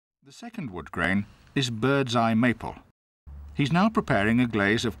The second wood grain is bird's eye maple. He's now preparing a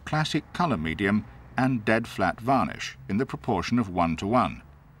glaze of classic colour medium and dead flat varnish in the proportion of 1:1,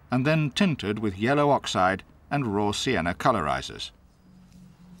 and then tinted with yellow oxide and raw sienna colorizers.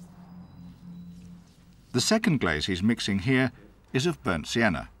 The second glaze he's mixing here is of burnt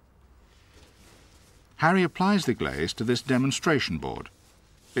sienna. Harry applies the glaze to this demonstration board.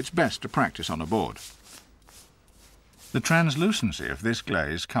 It's best to practice on a board. The translucency of this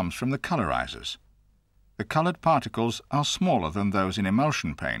glaze comes from the colorizers. The coloured particles are smaller than those in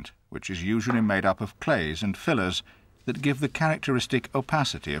emulsion paint, which is usually made up of clays and fillers that give the characteristic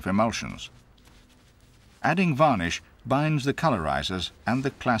opacity of emulsions. Adding varnish binds the colorizers and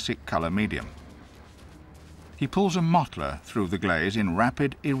the classic colour medium. He pulls a mottler through the glaze in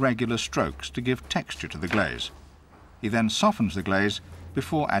rapid, irregular strokes to give texture to the glaze. He then softens the glaze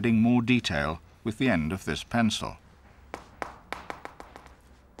before adding more detail with the end of this pencil.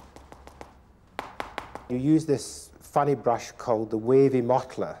 You use this funny brush called the wavy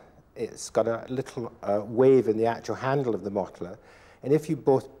mottler. It's got a little wave in the actual handle of the mottler, and if you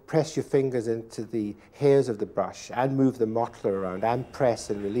both press your fingers into the hairs of the brush and move the mottler around and press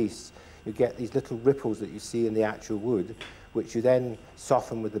and release, you get these little ripples that you see in the actual wood, which you then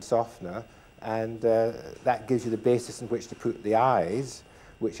soften with the softener, and that gives you the basis in which to put the eyes,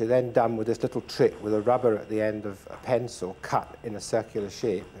 which are then done with this little trick with a rubber at the end of a pencil cut in a circular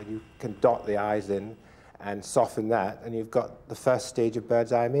shape, and you can dot the eyes in and soften that, and you've got the first stage of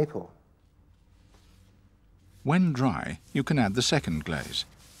bird's eye maple. When dry, you can add the second glaze.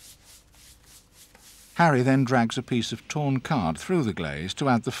 Harry then drags a piece of torn card through the glaze to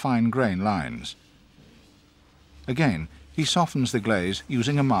add the fine grain lines. Again, he softens the glaze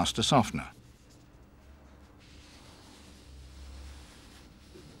using a master softener.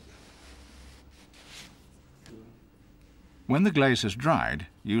 When the glaze has dried,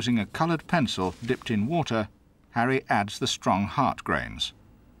 using a coloured pencil dipped in water, Harry adds the strong heart grains.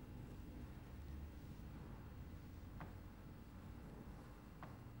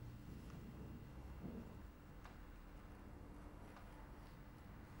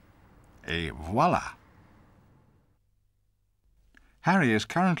 Et voila! Harry is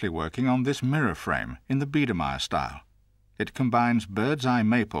currently working on this mirror frame in the Biedermeier style. It combines bird's eye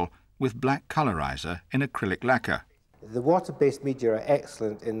maple with black colorizer in acrylic lacquer. The water-based media are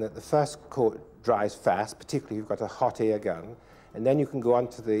excellent in that the first coat dries fast, particularly if you've got a hot air gun, and then you can go on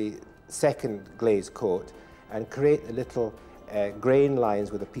to the second glaze coat and create the little grain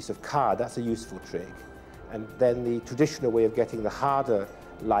lines with a piece of card. That's a useful trick. And then the traditional way of getting the harder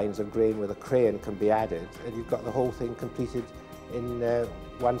lines of grain with a crayon can be added, and you've got the whole thing completed in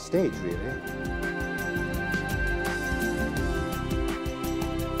one stage, really.